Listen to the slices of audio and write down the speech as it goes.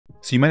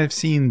So you might have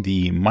seen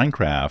the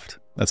Minecraft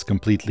that's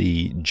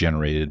completely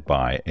generated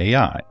by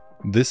AI.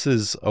 This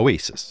is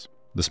Oasis.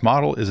 This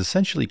model is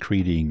essentially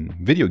creating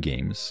video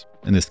games,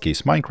 in this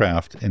case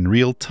Minecraft, in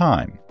real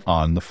time,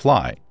 on the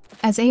fly.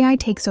 As AI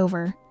takes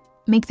over,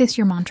 make this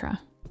your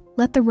mantra.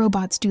 Let the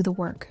robots do the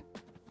work.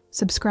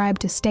 Subscribe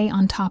to stay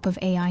on top of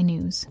AI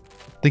news.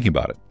 Think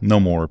about it. No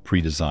more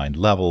pre-designed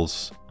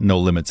levels, no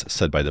limits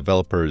set by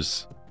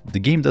developers. The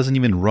game doesn't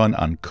even run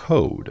on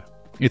code.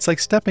 It's like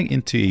stepping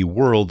into a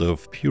world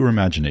of pure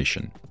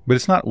imagination. But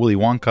it's not Willy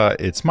Wonka,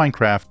 it's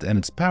Minecraft, and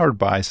it's powered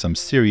by some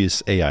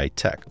serious AI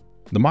tech.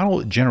 The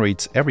model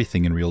generates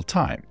everything in real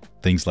time.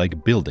 Things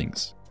like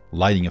buildings,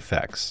 lighting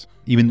effects,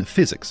 even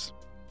physics.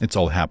 It's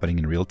all happening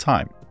in real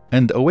time.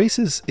 And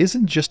Oasis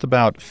isn't just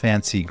about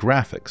fancy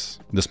graphics.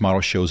 This model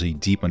shows a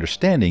deep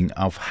understanding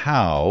of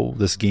how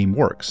this game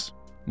works,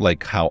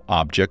 like how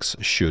objects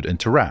should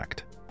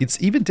interact. It's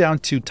even down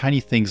to tiny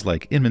things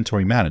like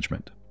inventory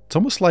management. It's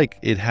almost like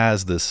it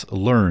has this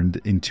learned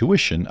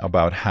intuition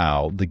about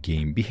how the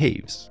game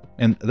behaves.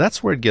 And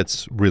that's where it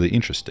gets really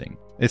interesting.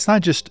 It's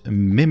not just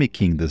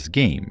mimicking this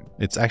game,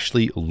 it's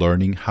actually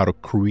learning how to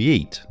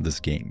create this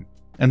game.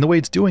 And the way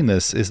it's doing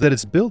this is that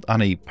it's built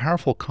on a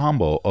powerful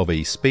combo of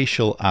a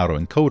spatial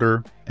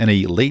autoencoder and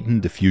a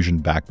latent diffusion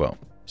backbone.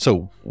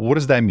 So what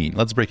does that mean?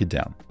 Let's break it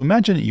down.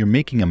 Imagine you're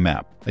making a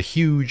map, a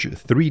huge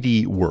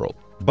 3D world,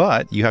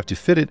 but you have to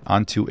fit it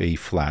onto a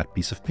flat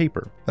piece of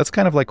paper. That's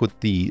kind of like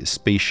what the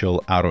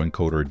spatial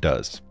autoencoder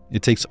does.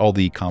 It takes all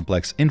the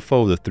complex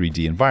info of the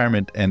 3D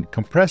environment and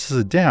compresses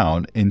it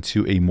down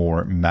into a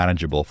more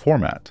manageable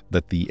format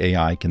that the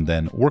AI can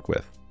then work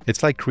with.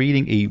 It's like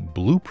creating a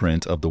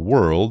blueprint of the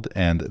world,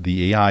 and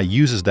the AI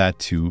uses that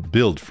to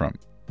build from.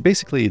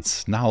 Basically,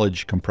 it's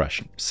knowledge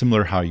compression,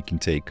 similar how you can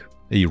take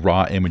a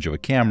raw image of a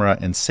camera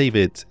and save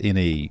it in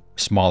a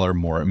smaller,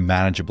 more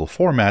manageable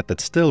format that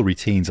still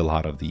retains a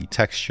lot of the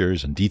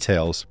textures and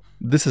details.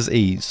 This is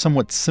a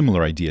somewhat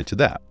similar idea to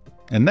that.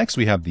 And next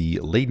we have the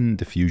latent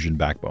diffusion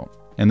backbone.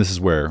 And this is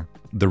where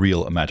the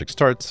real magic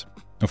starts.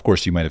 Of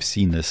course, you might have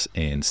seen this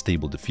in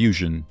Stable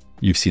Diffusion.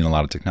 You've seen a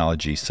lot of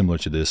technology similar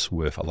to this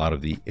with a lot of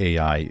the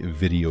AI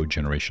video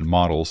generation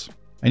models.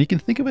 And you can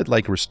think of it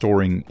like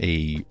restoring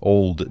an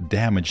old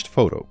damaged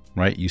photo,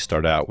 right? You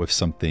start out with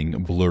something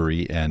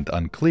blurry and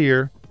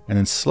unclear, and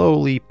then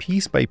slowly,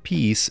 piece by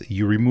piece,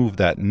 you remove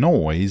that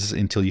noise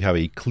until you have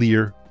a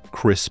clear,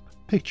 crisp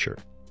picture.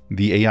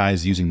 The AI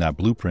is using that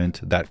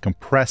blueprint, that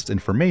compressed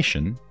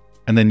information,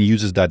 and then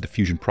uses that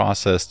diffusion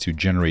process to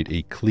generate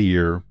a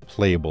clear,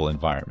 playable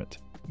environment.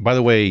 By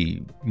the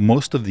way,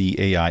 most of the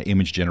AI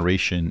image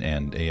generation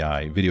and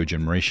AI video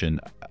generation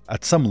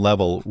at some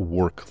level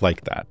work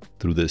like that,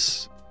 through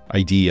this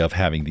idea of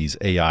having these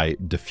AI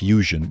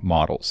diffusion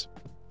models.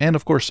 And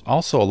of course,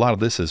 also a lot of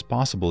this is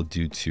possible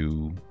due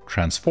to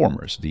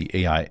transformers, the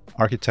AI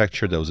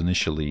architecture that was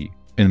initially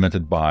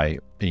invented by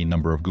a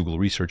number of Google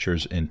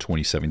researchers in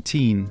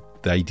 2017.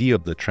 The idea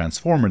of the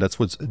transformer, that's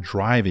what's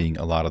driving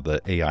a lot of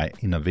the AI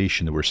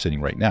innovation that we're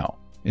seeing right now.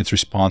 It's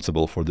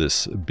responsible for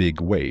this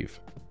big wave.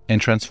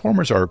 And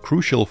transformers are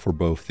crucial for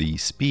both the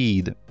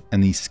speed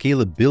and the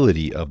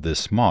scalability of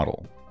this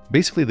model.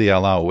 Basically, they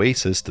allow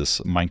Oasis, this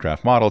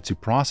Minecraft model, to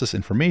process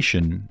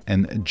information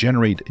and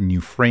generate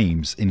new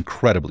frames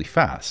incredibly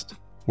fast.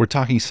 We're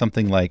talking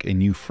something like a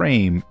new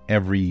frame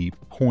every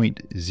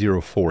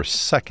 0.04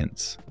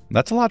 seconds.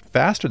 That's a lot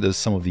faster than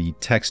some of the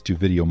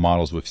text-to-video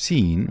models we've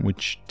seen,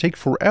 which take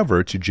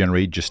forever to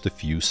generate just a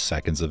few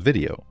seconds of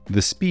video.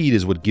 The speed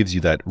is what gives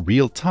you that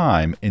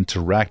real-time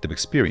interactive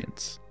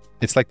experience.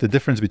 It's like the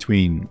difference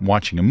between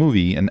watching a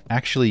movie and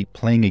actually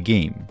playing a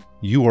game.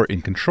 You are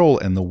in control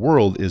and the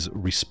world is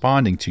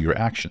responding to your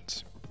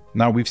actions.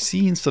 Now, we've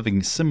seen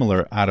something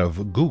similar out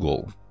of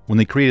Google when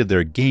they created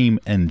their game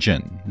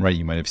engine, right?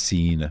 You might have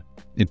seen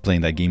it playing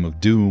that game of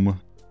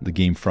Doom, the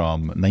game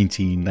from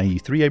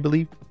 1993, I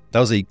believe. That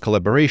was a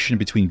collaboration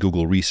between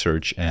Google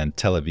Research and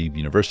Tel Aviv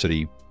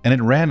University, and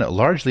it ran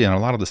largely on a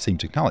lot of the same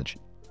technology.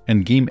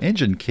 And Game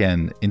Engine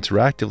can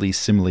interactively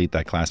simulate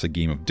that classic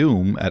game of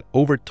Doom at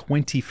over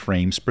 20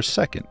 frames per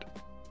second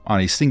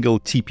on a single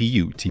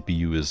TPU.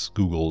 TPU is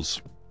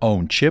Google's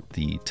own chip,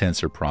 the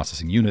Tensor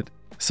Processing Unit,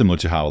 similar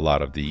to how a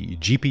lot of the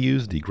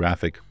GPUs, the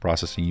Graphic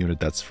Processing Unit,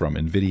 that's from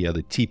NVIDIA,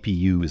 the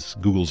TPU is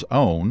Google's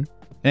own.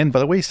 And by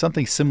the way,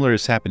 something similar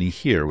is happening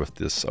here with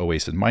this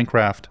Oasis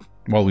Minecraft.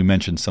 While we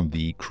mentioned some of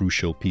the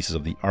crucial pieces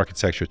of the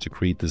architecture to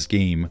create this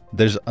game,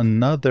 there's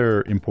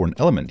another important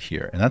element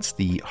here, and that's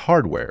the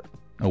hardware.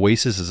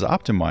 Oasis is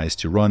optimized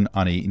to run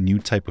on a new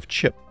type of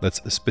chip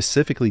that's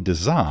specifically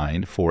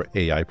designed for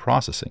AI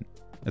processing.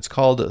 It's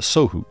called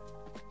Sohu.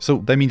 So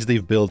that means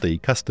they've built a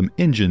custom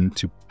engine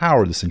to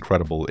power this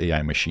incredible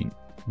AI machine.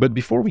 But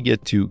before we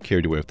get too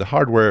carried away with the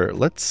hardware,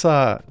 let's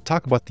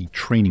talk about the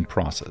training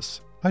process.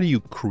 How do you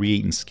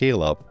create and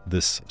scale up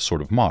this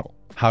sort of model?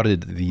 How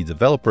did the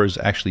developers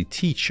actually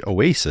teach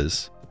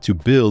Oasis to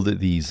build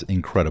these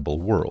incredible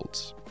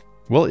worlds?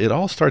 Well, it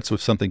all starts with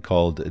something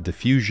called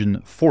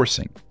diffusion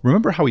forcing.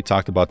 Remember how we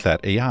talked about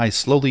that AI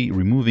slowly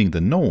removing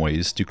the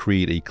noise to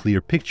create a clear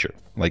picture,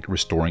 like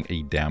restoring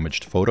a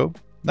damaged photo?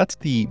 That's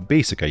the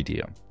basic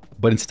idea.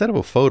 But instead of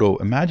a photo,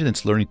 imagine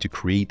it's learning to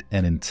create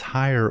an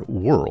entire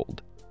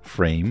world,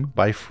 frame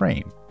by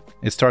frame.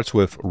 It starts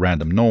with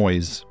random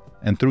noise,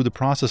 and through the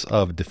process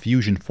of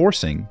diffusion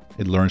forcing,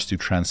 it learns to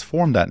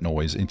transform that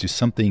noise into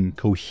something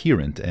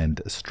coherent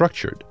and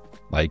structured,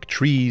 like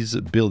trees,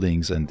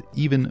 buildings, and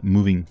even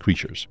moving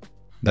creatures.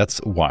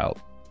 That's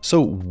wild. So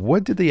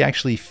what did they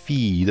actually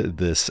feed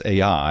this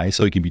AI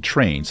so it can be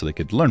trained, so they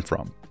could learn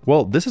from?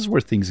 Well, this is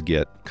where things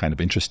get kind of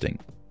interesting.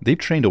 They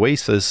trained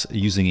Oasis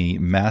using a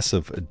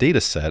massive data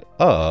set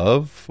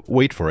of,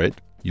 wait for it,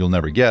 you'll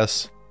never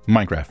guess,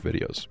 Minecraft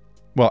videos.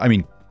 Well, I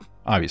mean,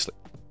 obviously.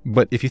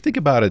 But if you think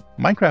about it,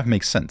 Minecraft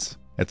makes sense.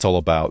 It's all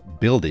about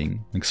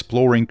building,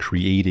 exploring,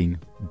 creating,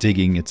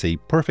 digging. It's a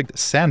perfect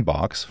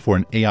sandbox for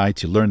an AI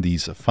to learn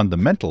these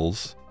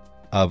fundamentals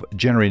of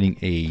generating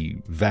a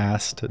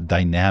vast,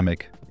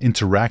 dynamic,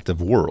 interactive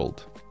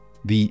world.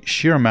 The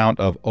sheer amount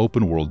of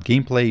open world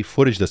gameplay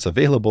footage that's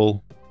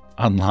available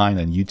online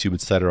on YouTube,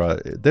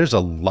 etc., there's a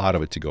lot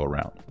of it to go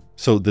around.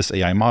 So this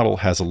AI model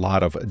has a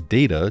lot of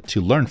data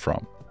to learn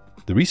from.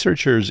 The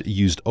researchers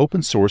used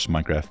open source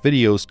Minecraft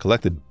videos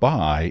collected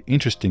by,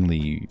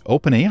 interestingly,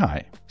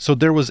 OpenAI. So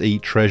there was a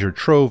treasure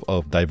trove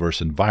of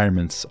diverse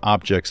environments,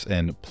 objects,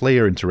 and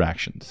player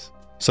interactions.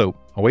 So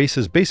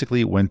Oasis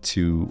basically went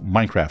to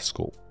Minecraft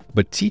school.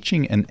 But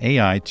teaching an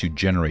AI to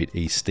generate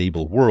a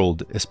stable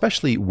world,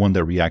 especially one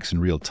that reacts in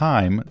real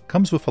time,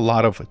 comes with a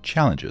lot of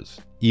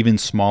challenges. Even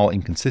small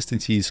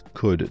inconsistencies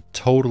could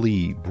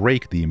totally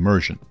break the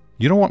immersion.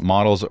 You don't want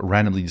models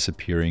randomly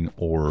disappearing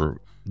or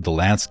the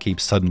landscape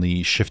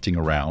suddenly shifting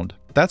around.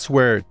 That's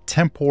where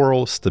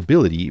temporal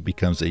stability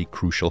becomes a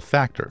crucial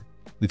factor.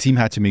 The team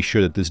had to make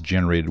sure that this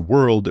generated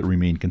world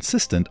remained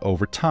consistent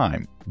over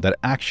time, that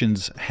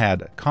actions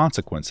had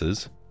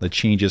consequences, that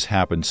changes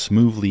happened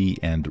smoothly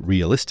and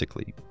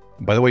realistically.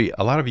 By the way,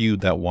 a lot of you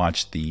that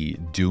watched the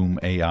Doom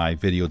AI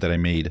video that I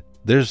made,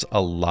 there's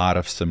a lot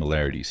of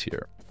similarities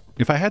here.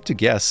 If I had to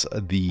guess,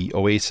 the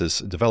Oasis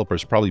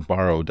developers probably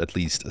borrowed at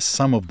least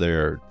some of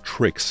their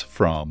tricks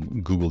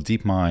from Google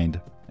DeepMind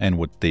and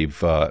what they've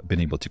been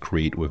able to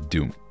create with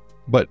Doom.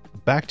 But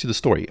back to the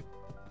story.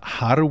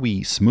 How do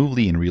we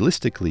smoothly and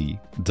realistically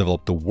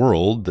develop the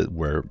world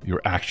where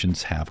your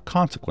actions have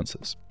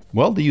consequences?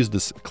 Well, they used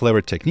this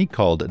clever technique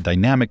called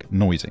dynamic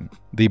noising.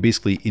 They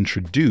basically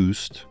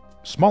introduced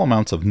small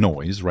amounts of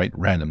noise, right?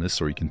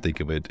 Randomness, or you can think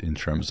of it in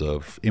terms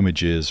of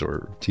images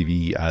or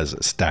TV as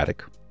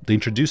static. They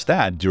introduced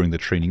that during the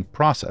training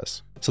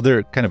process. So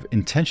they're kind of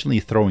intentionally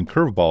throwing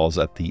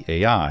curveballs at the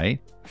AI,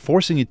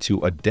 forcing it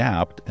to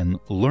adapt and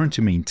learn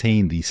to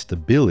maintain the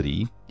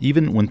stability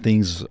even when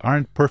things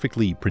aren't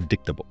perfectly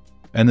predictable.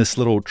 And this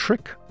little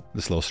trick,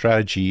 this little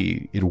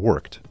strategy, it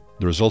worked.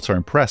 The results are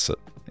impressive.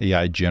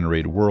 AI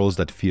generate worlds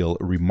that feel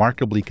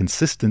remarkably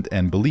consistent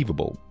and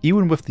believable,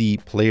 even with the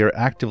player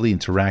actively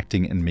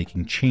interacting and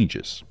making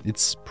changes.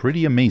 It's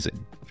pretty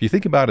amazing. If you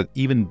think about it,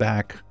 even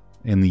back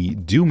in the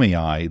Doom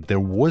AI, there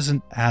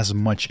wasn't as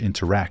much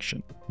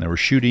interaction. They were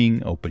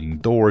shooting, opening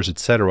doors,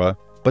 etc.,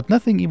 but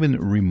nothing even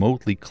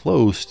remotely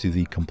close to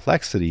the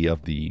complexity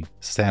of the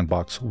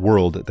sandbox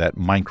world that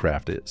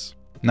Minecraft is.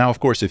 Now, of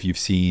course, if you've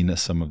seen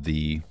some of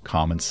the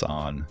comments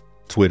on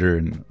Twitter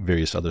and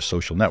various other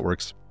social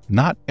networks,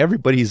 not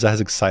everybody's as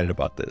excited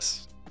about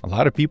this. A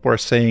lot of people are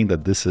saying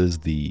that this is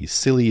the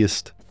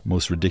silliest,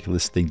 most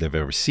ridiculous thing they've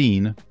ever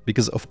seen,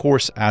 because of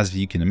course, as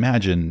you can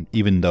imagine,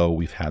 even though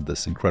we've had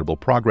this incredible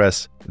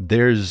progress,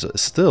 there's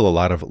still a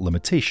lot of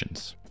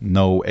limitations.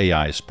 No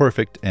AI is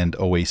perfect, and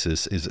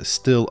Oasis is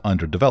still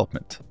under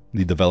development.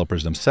 The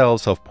developers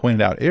themselves have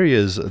pointed out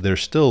areas they're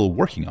still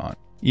working on.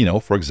 You know,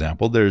 for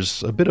example,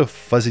 there's a bit of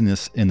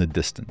fuzziness in the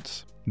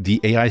distance. The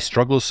AI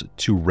struggles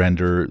to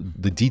render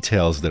the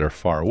details that are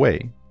far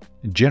away.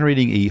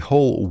 Generating a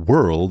whole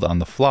world on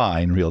the fly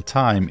in real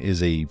time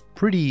is a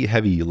pretty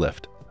heavy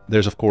lift.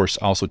 There's of course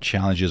also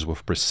challenges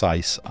with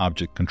precise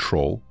object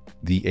control.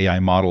 The AI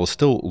model is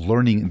still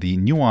learning the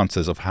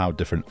nuances of how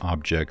different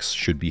objects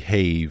should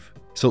behave,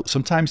 so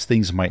sometimes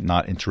things might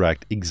not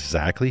interact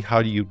exactly how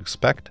you'd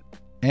expect.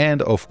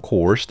 And of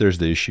course, there's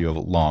the issue of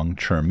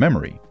long-term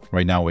memory.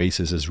 Right now,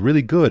 Oasis is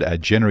really good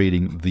at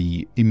generating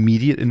the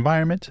immediate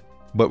environment,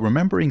 but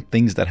remembering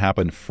things that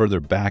happen further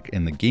back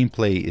in the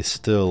gameplay is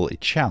still a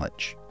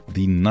challenge.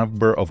 The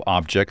number of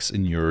objects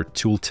in your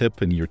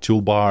tooltip and your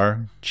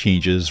toolbar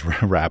changes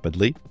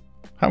rapidly.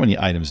 How many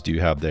items do you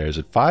have there? Is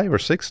it 5 or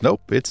 6?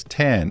 Nope, it's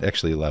 10,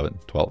 actually 11,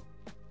 12.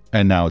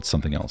 And now it's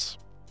something else.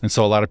 And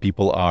so a lot of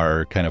people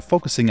are kind of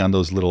focusing on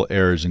those little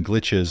errors and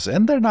glitches,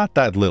 and they're not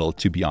that little,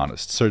 to be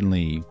honest.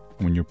 Certainly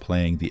when you're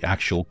playing the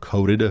actual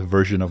coded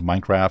version of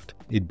Minecraft,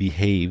 it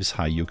behaves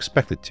how you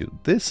expect it to.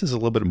 This is a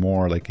little bit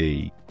more like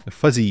a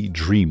fuzzy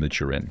dream that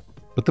you're in.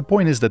 But the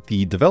point is that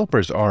the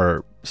developers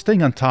are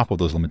staying on top of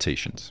those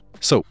limitations.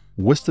 So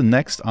what's the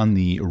next on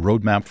the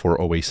roadmap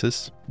for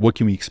Oasis? What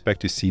can we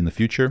expect to see in the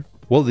future?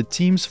 Well, the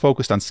teams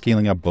focused on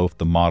scaling up both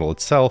the model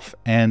itself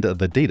and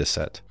the data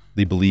set.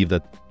 They believe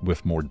that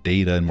with more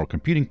data and more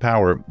computing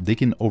power, they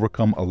can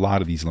overcome a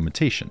lot of these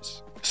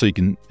limitations. So you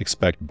can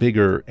expect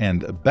bigger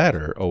and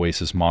better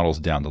Oasis models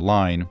down the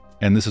line.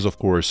 And this is, of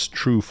course,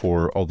 true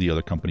for all the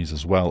other companies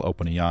as well.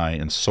 OpenAI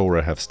and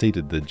Sora have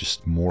stated that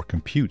just more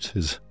compute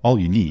is all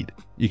you need.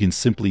 You can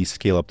simply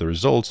scale up the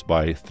results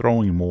by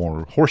throwing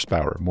more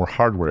horsepower, more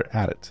hardware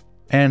at it.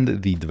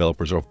 And the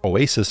developers of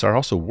Oasis are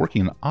also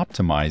working on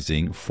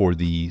optimizing for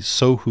the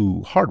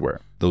Sohu hardware,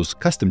 those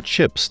custom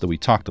chips that we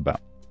talked about.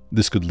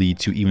 This could lead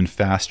to even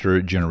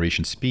faster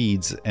generation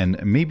speeds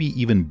and maybe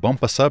even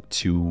bump us up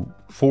to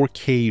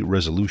 4K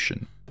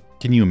resolution.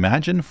 Can you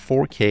imagine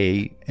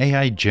 4K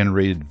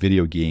AI-generated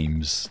video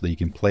games that you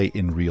can play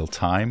in real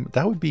time?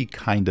 That would be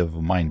kind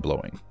of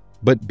mind-blowing.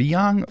 But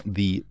beyond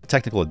the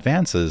technical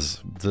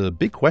advances, the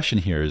big question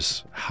here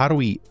is, how do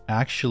we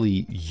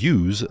actually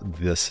use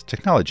this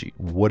technology?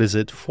 What is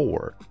it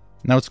for?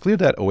 Now, it's clear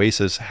that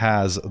Oasis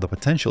has the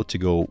potential to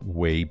go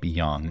way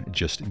beyond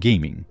just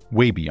gaming,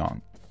 way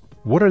beyond.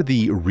 What are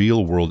the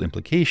real-world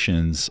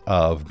implications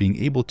of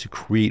being able to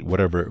create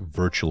whatever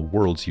virtual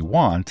worlds you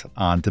want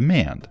on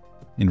demand,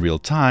 in real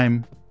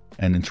time,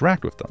 and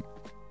interact with them?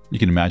 You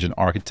can imagine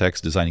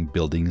architects designing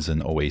buildings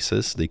in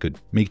Oasis. They could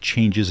make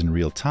changes in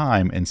real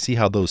time and see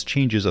how those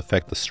changes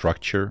affect the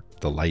structure,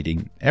 the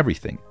lighting,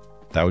 everything.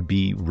 That would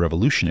be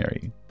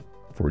revolutionary.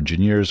 For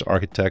engineers,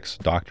 architects,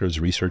 doctors,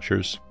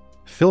 researchers,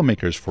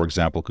 filmmakers, for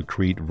example, could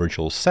create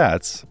virtual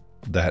sets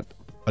that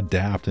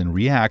adapt and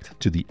react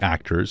to the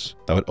actors.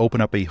 That would open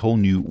up a whole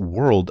new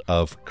world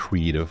of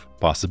creative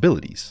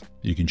possibilities.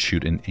 You can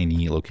shoot in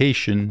any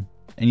location.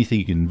 Anything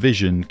you can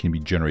envision can be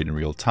generated in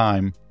real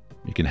time.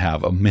 You can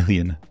have a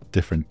million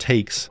different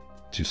takes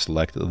to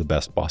select the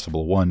best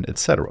possible one,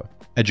 etc.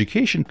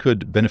 Education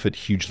could benefit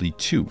hugely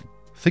too.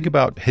 Think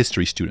about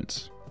history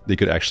students. They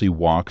could actually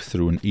walk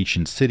through an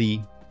ancient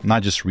city,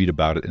 not just read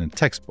about it in a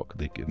textbook.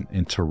 They can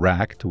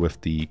interact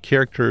with the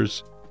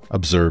characters,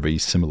 observe a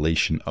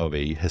simulation of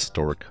a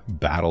historic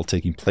battle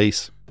taking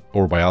place.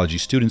 Or biology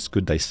students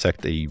could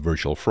dissect a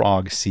virtual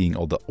frog, seeing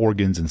all the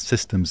organs and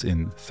systems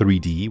in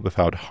 3D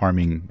without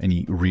harming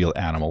any real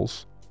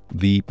animals.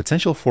 The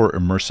potential for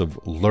immersive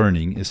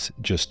learning is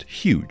just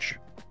huge.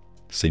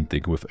 Same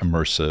thing with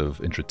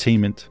immersive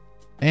entertainment.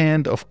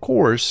 And of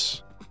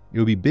course, it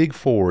would be big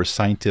for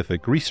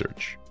scientific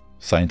research.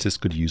 Scientists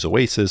could use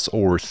Oasis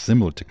or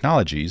similar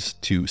technologies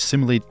to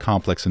simulate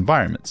complex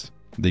environments.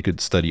 They could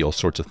study all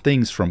sorts of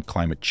things from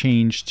climate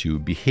change to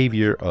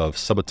behavior of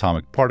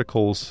subatomic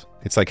particles.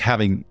 It's like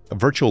having a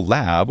virtual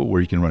lab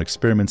where you can run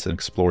experiments and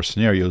explore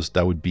scenarios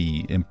that would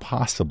be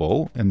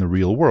impossible in the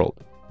real world.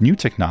 New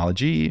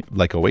technology,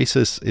 like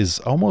Oasis, is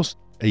almost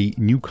a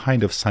new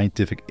kind of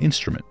scientific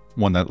instrument,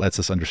 one that lets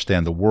us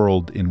understand the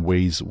world in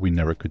ways we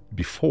never could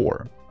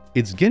before.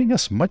 It's getting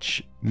us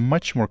much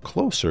more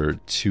closer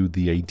to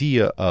the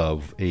idea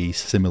of a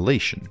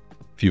simulation.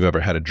 If you've ever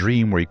had a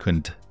dream where you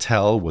couldn't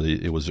tell whether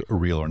it was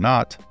real or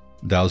not,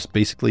 that was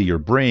basically your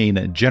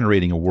brain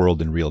generating a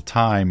world in real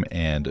time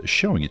and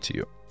showing it to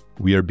you.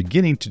 We are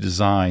beginning to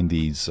design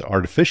these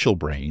artificial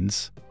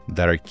brains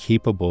that are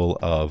capable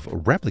of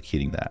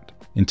replicating that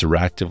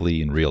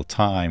interactively in real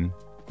time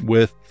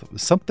with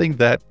something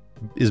that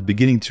is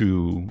beginning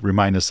to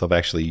remind us of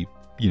actually,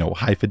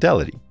 high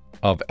fidelity,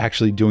 of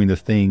actually doing the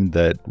thing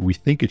that we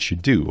think it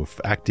should do, of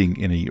acting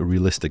in a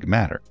realistic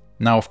manner.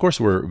 Now, of course,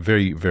 we're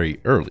very, very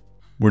early.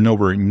 We're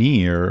nowhere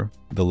near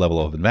the level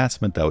of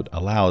advancement that would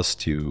allow us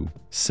to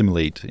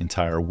simulate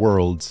entire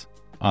worlds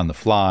on the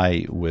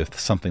fly with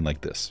something like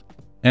this.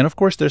 And of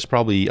course, there's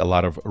probably a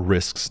lot of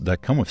risks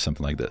that come with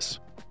something like this.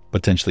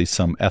 Potentially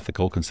some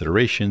ethical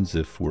considerations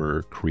if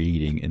we're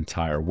creating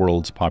entire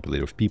worlds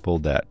populated with people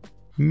that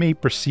may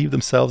perceive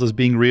themselves as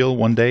being real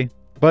one day.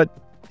 But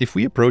if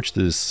we approach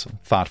this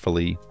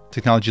thoughtfully,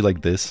 technology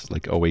like this,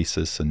 like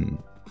Oasis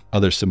and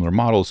other similar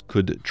models,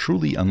 could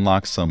truly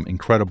unlock some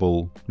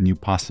incredible new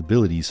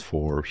possibilities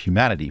for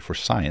humanity, for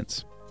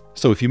science.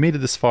 So if you made it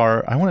this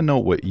far, I want to know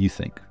what you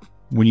think.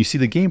 When you see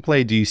the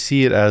gameplay, do you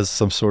see it as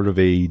some sort of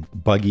a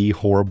buggy,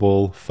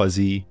 horrible,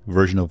 fuzzy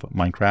version of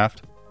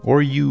Minecraft? Or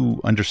are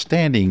you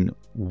understanding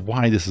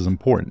why this is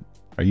important?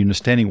 Are you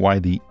understanding why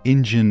the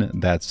engine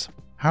that's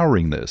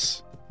powering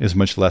this is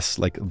much less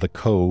like the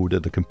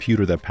code, the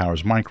computer that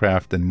powers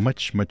Minecraft, and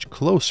much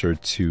closer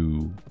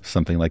to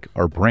something like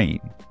our brain?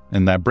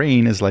 And that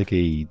brain is like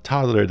a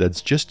toddler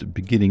that's just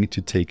beginning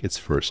to take its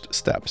first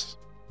steps.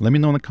 Let me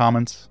know in the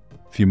comments.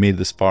 If you made it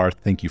this far,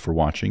 thank you for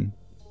watching.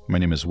 My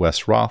name is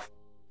Wes Roth,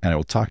 and I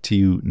will talk to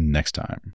you next time.